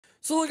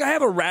So look, I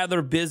have a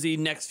rather busy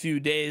next few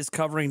days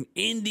covering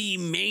Indie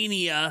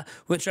Mania,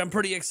 which I'm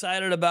pretty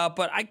excited about,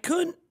 but I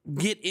couldn't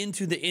get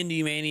into the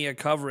Indie Mania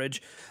coverage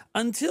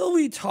until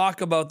we talk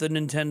about the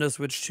Nintendo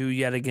Switch 2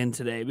 yet again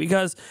today,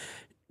 because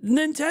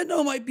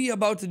Nintendo might be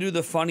about to do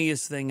the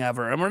funniest thing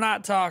ever. And we're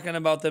not talking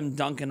about them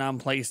dunking on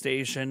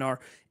PlayStation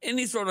or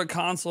any sort of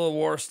console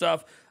war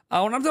stuff.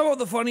 When I'm talking about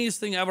the funniest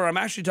thing ever, I'm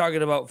actually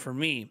talking about for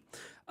me.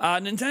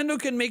 Nintendo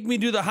can make me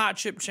do the hot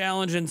chip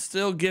challenge and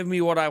still give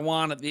me what I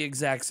want at the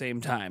exact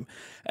same time.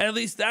 And at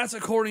least that's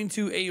according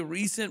to a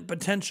recent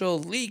potential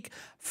leak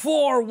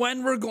for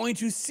when we're going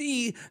to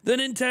see the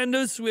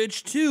Nintendo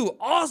Switch 2.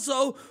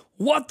 Also,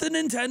 what the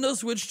Nintendo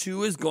Switch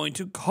 2 is going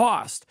to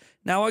cost.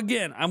 Now,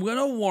 again, I'm going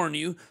to warn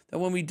you that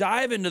when we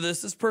dive into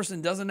this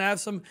person doesn't have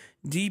some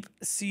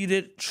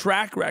deep-seated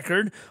track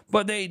record,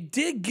 but they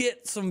did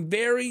get some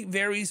very,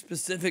 very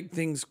specific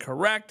things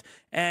correct,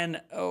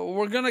 and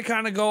we're going to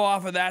kind of go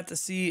off of that to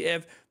see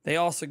if they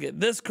also get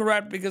this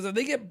correct, because if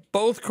they get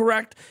both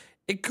correct,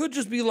 it could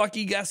just be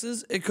lucky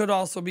guesses. It could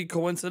also be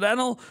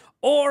coincidental,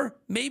 or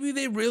maybe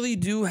they really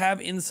do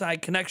have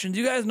inside connections.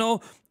 You guys know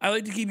I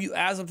like to keep you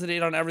as up to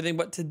date on everything,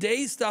 but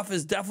today's stuff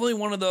is definitely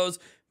one of those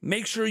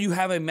make sure you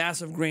have a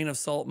massive grain of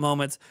salt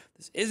moments.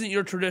 This isn't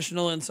your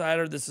traditional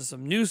insider. This is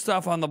some new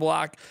stuff on the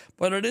block,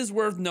 but it is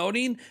worth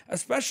noting,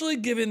 especially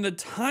given the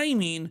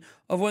timing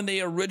of when they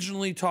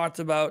originally talked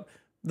about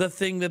the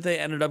thing that they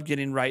ended up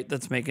getting right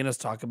that's making us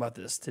talk about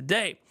this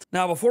today.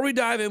 Now, before we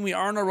dive in, we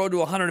are on a road to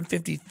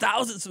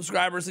 150,000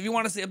 subscribers. If you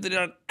want to stay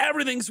updated on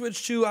everything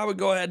Switch 2, I would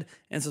go ahead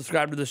and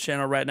subscribe to this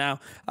channel right now.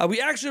 We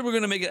actually were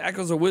going to make an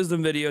Echoes of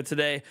Wisdom video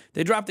today.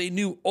 They dropped a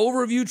new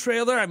overview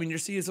trailer. I mean, you're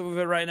seeing some of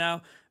it right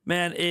now.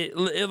 Man, it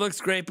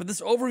looks great, but this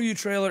overview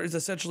trailer is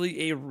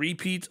essentially a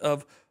repeat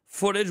of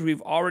footage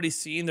we've already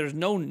seen. There's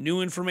no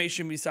new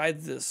information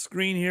besides the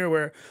screen here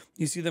where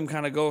you see them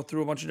kind of go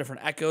through a bunch of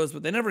different echoes,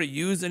 but they never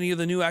use any of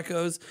the new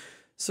echoes.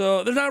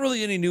 So there's not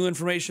really any new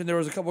information. There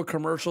was a couple of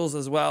commercials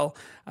as well.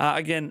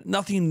 Again,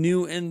 nothing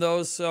new in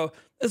those. So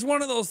it's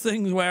one of those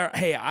things where,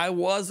 hey, I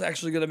was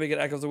actually going to make an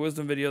Echoes of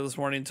Wisdom video this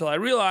morning until I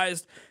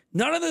realized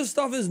none of this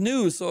stuff is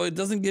new, so it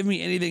doesn't give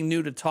me anything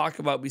new to talk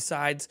about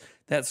besides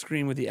that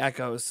screen with the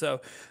echoes.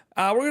 So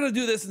we're going to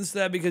do this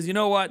instead because you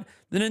know what?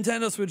 The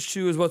Nintendo Switch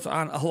 2 is what's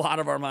on a lot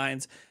of our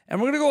minds. And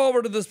we're going to go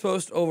over to this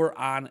post over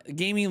on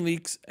Gaming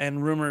Leaks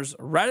and Rumors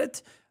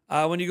Reddit.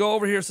 When you go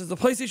over here, it says the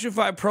PlayStation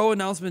 5 Pro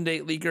announcement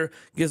date leaker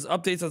gives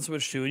updates on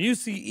Switch 2. And you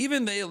see,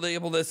 even they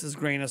label this as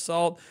grain of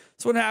salt.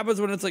 So what happens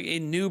when it's like a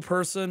new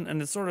person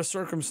and it's sort of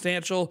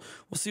circumstantial?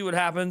 We'll see what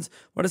happens.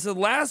 But it said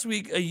last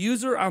week, a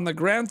user on the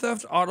Grand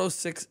Theft Auto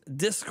 6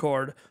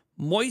 Discord,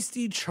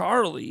 Moisty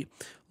Charlie,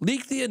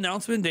 leaked the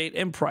announcement date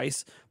and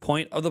price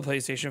point of the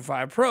PlayStation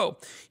 5 Pro.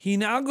 He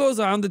now goes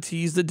on to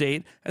tease the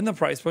date and the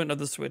price point of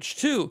the Switch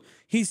 2.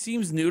 He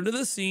seems new to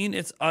the scene.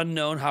 It's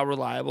unknown how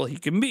reliable he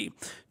can be.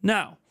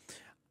 Now,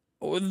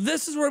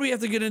 this is where we have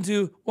to get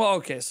into, well,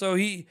 okay, so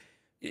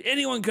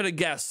anyone could have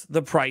guessed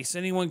the price.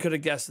 Anyone could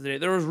have guessed the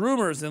date. There was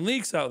rumors and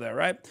leaks out there,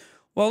 right?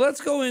 Well,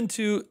 let's go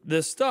into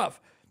this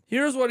stuff.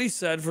 Here's what he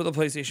said for the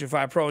PlayStation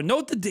 5 Pro. And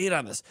note the date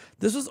on this.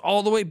 This was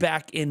all the way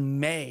back in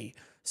May.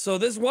 So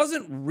this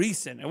wasn't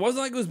recent. It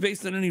wasn't like it was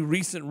based on any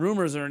recent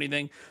rumors or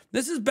anything.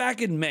 This is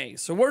back in May.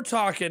 So we're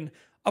talking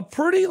a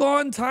pretty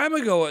long time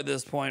ago at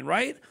this point,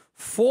 right?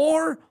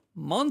 4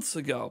 months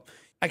ago.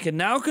 I can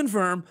now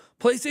confirm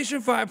PlayStation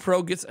 5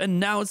 Pro gets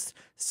announced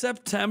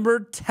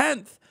September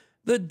 10th,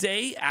 the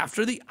day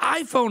after the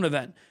iPhone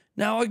event.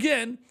 Now,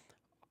 again,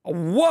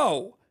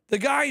 whoa, the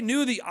guy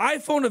knew the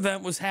iPhone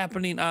event was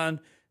happening on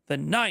the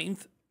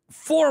 9th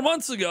 4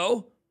 months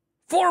ago,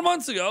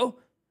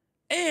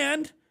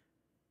 and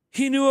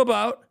he knew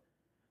about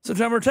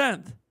September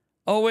 10th.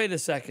 Oh, wait a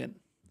second.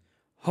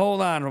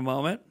 Hold on a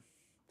moment,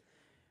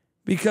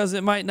 because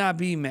it might not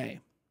be May.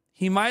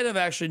 He might have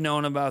actually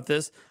known about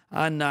this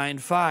on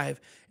 9/5.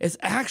 It's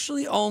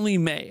actually only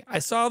May. I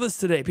saw this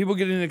today. People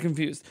getting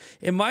confused.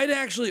 It might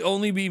actually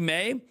only be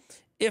May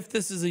if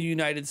this is a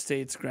United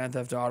States Grand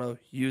Theft Auto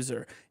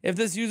user. If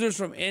this user is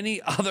from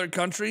any other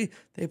country,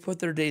 they put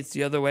their dates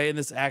the other way, and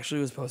this actually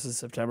was posted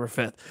September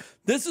 5th.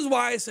 This is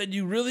why I said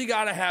you really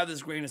got to have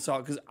this grain of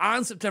salt, because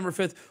on September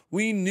 5th,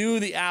 we knew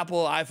the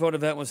Apple iPhone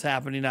event was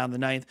happening on the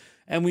 9th,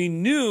 and we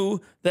knew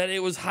that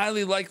it was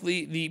highly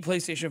likely the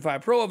PlayStation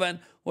 5 Pro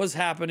event was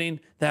happening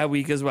that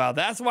week as well.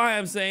 That's why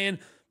I'm saying,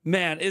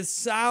 man, it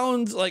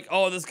sounds like,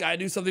 oh, this guy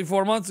knew something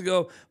 4 months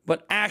ago,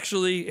 but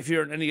actually, if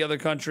you're in any other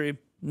country,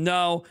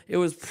 no, it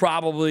was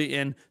probably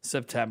in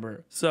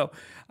September. So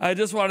I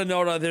just want to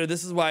note out there,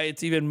 this is why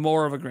it's even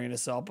more of a grain of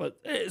salt.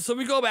 But so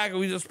we go back and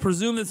we just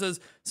presume this is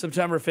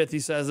September 5th. He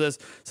says this.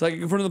 So I can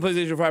confirm the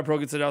PlayStation 5 Pro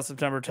gets announced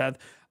September 10th.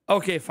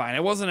 Okay, fine.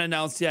 It wasn't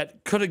announced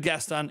yet. Could have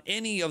guessed on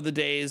any of the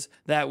days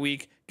that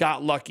week.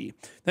 Got lucky.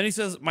 Then he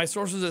says, my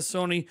sources at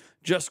Sony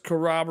just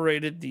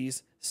corroborated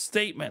these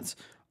statements.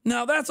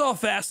 Now, that's all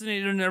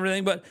fascinating and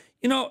everything. But,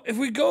 you know, if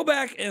we go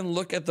back and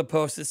look at the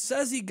post, it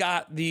says he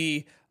got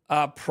the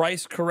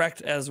price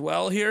correct as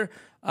well here.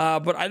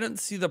 but I didn't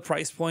see the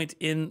price point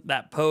in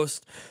that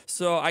post.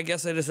 So I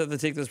guess I just have to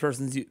take this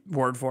person's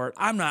word for it.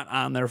 I'm not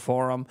on their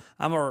forum.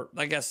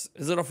 I guess,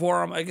 is it a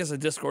forum? I guess a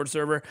Discord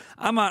server.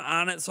 I'm not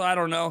on it, so I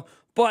don't know.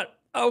 But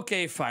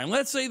okay, fine.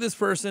 Let's say this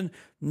person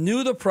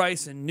knew the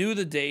price and knew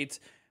the date.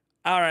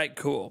 All right,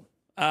 cool.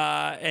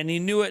 And he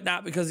knew it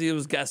not because he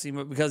was guessing,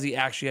 but because he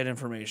actually had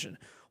information.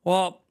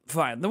 Well,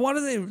 fine. Then what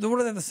do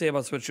they have to say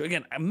about Switch 2?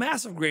 Again, a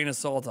massive grain of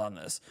salt on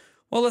this.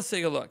 Well, let's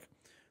take a look.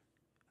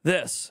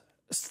 This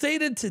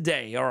stated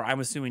today, or I'm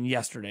assuming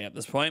yesterday at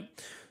this point,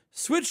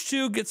 Switch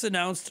 2 gets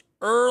announced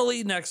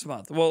early next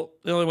month. Well,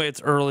 the only way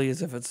it's early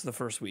is if it's the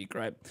first week,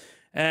 right?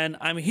 And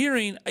I'm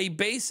hearing a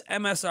base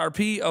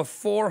MSRP of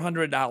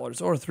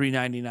 $400 or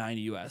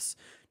 $399 US.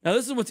 Now,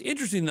 this is what's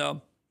interesting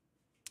though,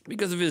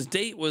 because if his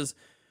date was,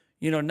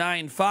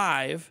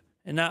 9/5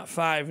 and not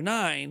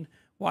 5/9,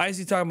 why is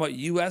he talking about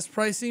US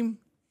pricing?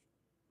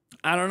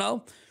 I don't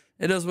know.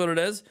 It is what it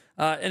is.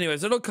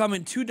 Anyways, it'll come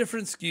in 2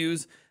 different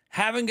SKUs.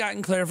 Haven't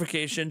gotten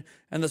clarification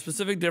and the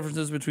specific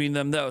differences between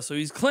them, though. So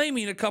he's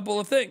claiming a couple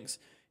of things.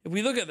 If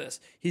we look at this,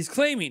 he's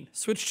claiming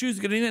Switch 2 is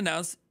getting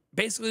announced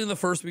basically in the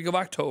first week of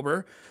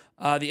October.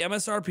 The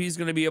MSRP is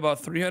going to be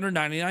about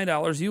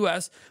 $399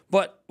 US.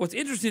 But what's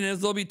interesting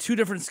is there'll be 2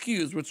 different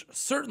SKUs, which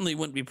certainly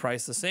wouldn't be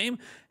priced the same.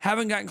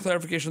 Haven't gotten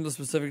clarification of the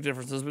specific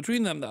differences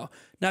between them, though.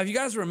 Now, if you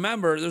guys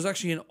remember, there's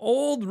actually an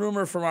old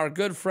rumor from our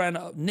good friend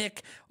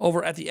Nick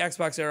over at the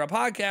Xbox Era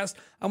podcast.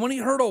 And when he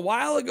heard a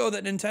while ago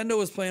that Nintendo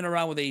was playing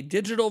around with a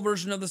digital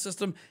version of the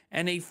system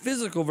and a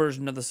physical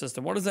version of the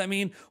system. What does that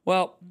mean?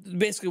 Well,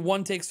 basically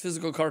one takes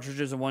physical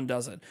cartridges and one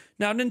doesn't.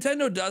 Now,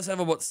 Nintendo does have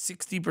about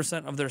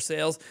 60% of their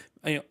sales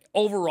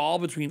overall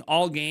between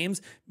all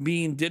games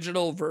being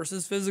digital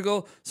versus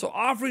physical. So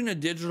offering a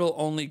digital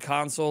only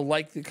console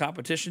like the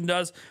competition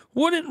does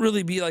wouldn't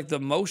really be like the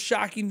most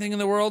shocking thing in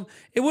the world.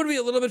 It would be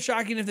a little bit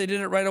shocking if they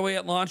did it right away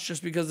at launch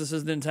just because this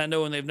is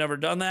Nintendo and they've never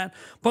done that.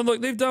 But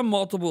look, they've done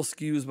multiple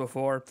SKUs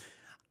before.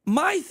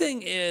 My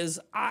thing is,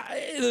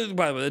 by the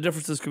way, the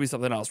differences could be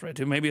something else, right?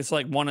 Too. Maybe it's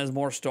like one has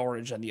more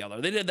storage than the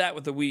other. They did that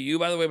with the Wii U,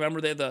 by the way.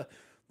 Remember they had the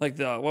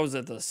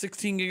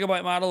 16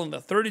 gigabyte model and the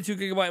 32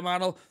 gigabyte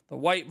model, the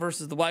white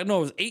versus the black. No,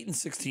 it was 8 and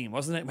 16,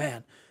 wasn't it?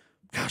 Man,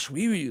 gosh,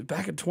 Wii U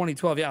back in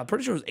 2012. Yeah, I'm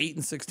pretty sure it was 8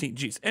 and 16.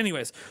 Jeez.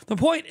 Anyways, the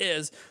point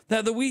is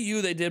that the Wii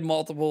U, they did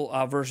multiple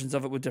versions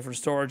of it with different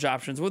storage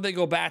options. Would they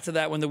go back to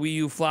that when the Wii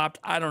U flopped?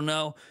 I don't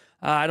know.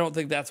 I don't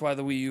think that's why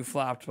the Wii U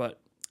flopped. But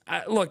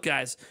look,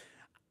 guys,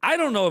 I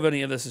don't know if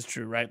any of this is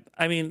true, right?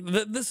 I mean,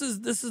 this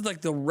is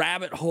like the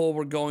rabbit hole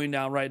we're going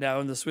down right now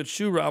in the Switch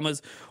 2 realm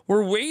is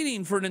we're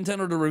waiting for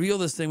Nintendo to reveal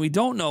this thing. We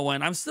don't know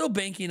when. I'm still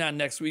banking on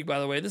next week,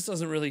 by the way. This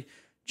doesn't really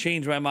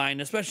change my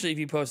mind, especially if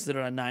you posted it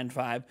on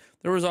 9/5.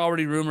 There was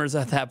already rumors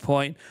at that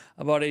point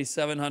about a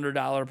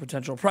 $700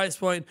 potential price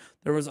point.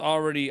 There was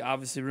already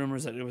obviously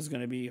rumors that it was going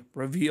to be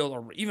revealed,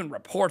 or even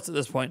reports at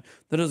this point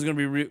that it was going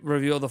to be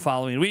revealed the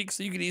following week.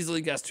 So you could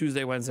easily guess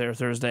Tuesday, Wednesday, or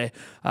Thursday.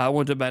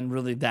 Wouldn't have been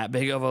really that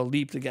big of a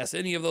leap to guess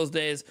any of those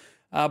days.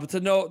 But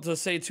to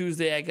say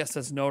Tuesday, I guess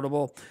that's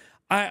notable.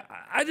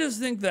 I just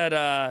think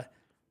that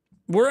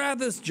we're at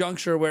this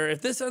juncture where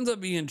if this ends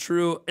up being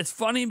true, it's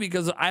funny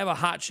because I have a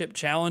hot chip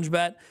challenge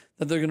bet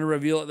that they're going to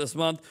reveal it this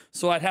month.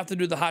 So I'd have to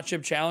do the hot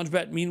chip challenge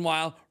bet.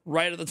 Meanwhile,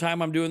 right at the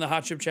time I'm doing the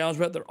hot chip challenge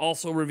bet, they're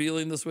also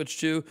revealing the Switch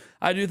 2.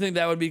 I do think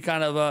that would be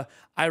kind of a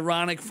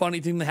ironic, funny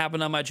thing to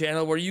happen on my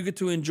channel where you get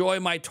to enjoy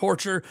my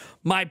torture,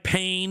 my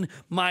pain,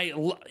 my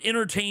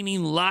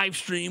entertaining live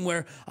stream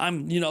where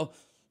I'm,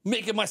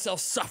 making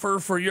myself suffer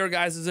for your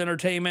guys'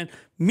 entertainment.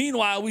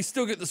 Meanwhile, we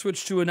still get the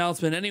Switch 2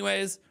 announcement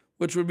anyways,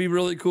 which would be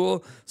really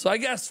cool. So I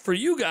guess for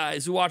you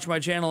guys who watch my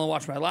channel and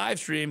watch my live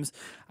streams,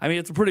 I mean,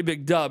 it's a pretty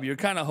big dub. You're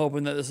kind of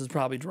hoping that this is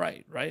probably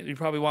right? You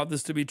probably want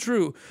this to be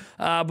true.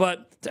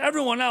 But to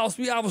everyone else,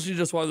 we obviously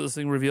just want this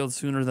thing revealed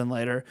sooner than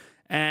later.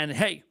 And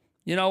hey,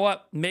 you know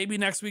what? Maybe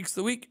next week's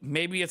the week.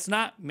 Maybe it's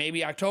not.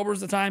 Maybe October's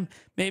the time.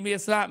 Maybe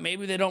it's not.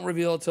 Maybe they don't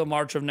reveal it till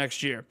March of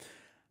next year.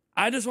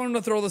 I just wanted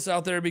to throw this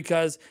out there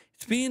because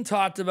it's being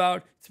talked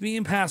about. It's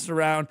being passed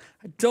around.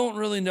 I don't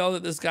really know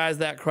that this guy's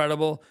that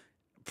credible.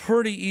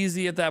 Pretty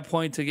easy at that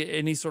point to get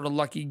any sort of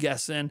lucky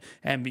guess in.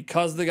 And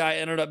because the guy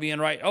ended up being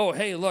right, oh,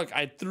 hey, look,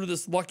 I threw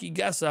this lucky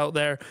guess out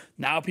there.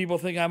 Now people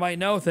think I might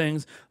know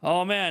things.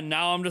 Oh, man,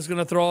 now I'm just going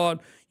to throw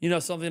out,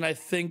 something I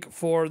think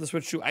for the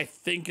Switch 2. I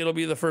think it'll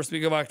be the first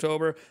week of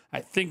October.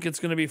 I think it's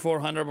going to be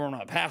 400, but I'm going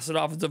to pass it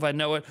off as if I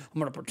know it.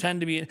 I'm going to pretend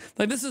to be.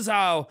 Like, this is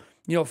how,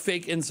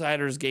 fake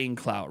insiders gain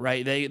clout,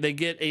 right? They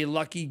get a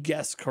lucky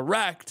guess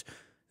correct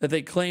that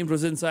they claimed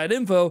was inside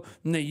info,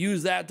 and they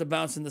use that to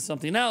bounce into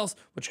something else,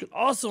 which could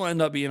also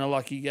end up being a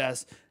lucky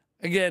guess.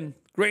 Again,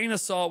 grain of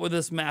salt with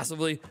this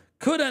massively.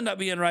 Could end up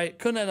being right,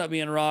 could end up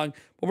being wrong,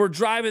 but we're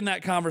driving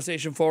that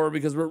conversation forward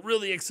because we're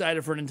really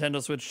excited for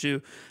Nintendo Switch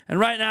 2. And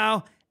right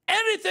now,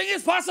 anything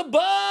is possible!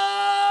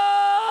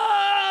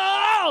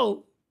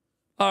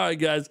 All right,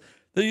 guys.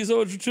 Thank you so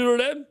much for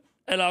tuning in,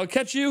 and I'll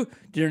catch you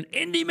during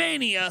Indie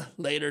Mania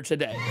later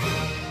today.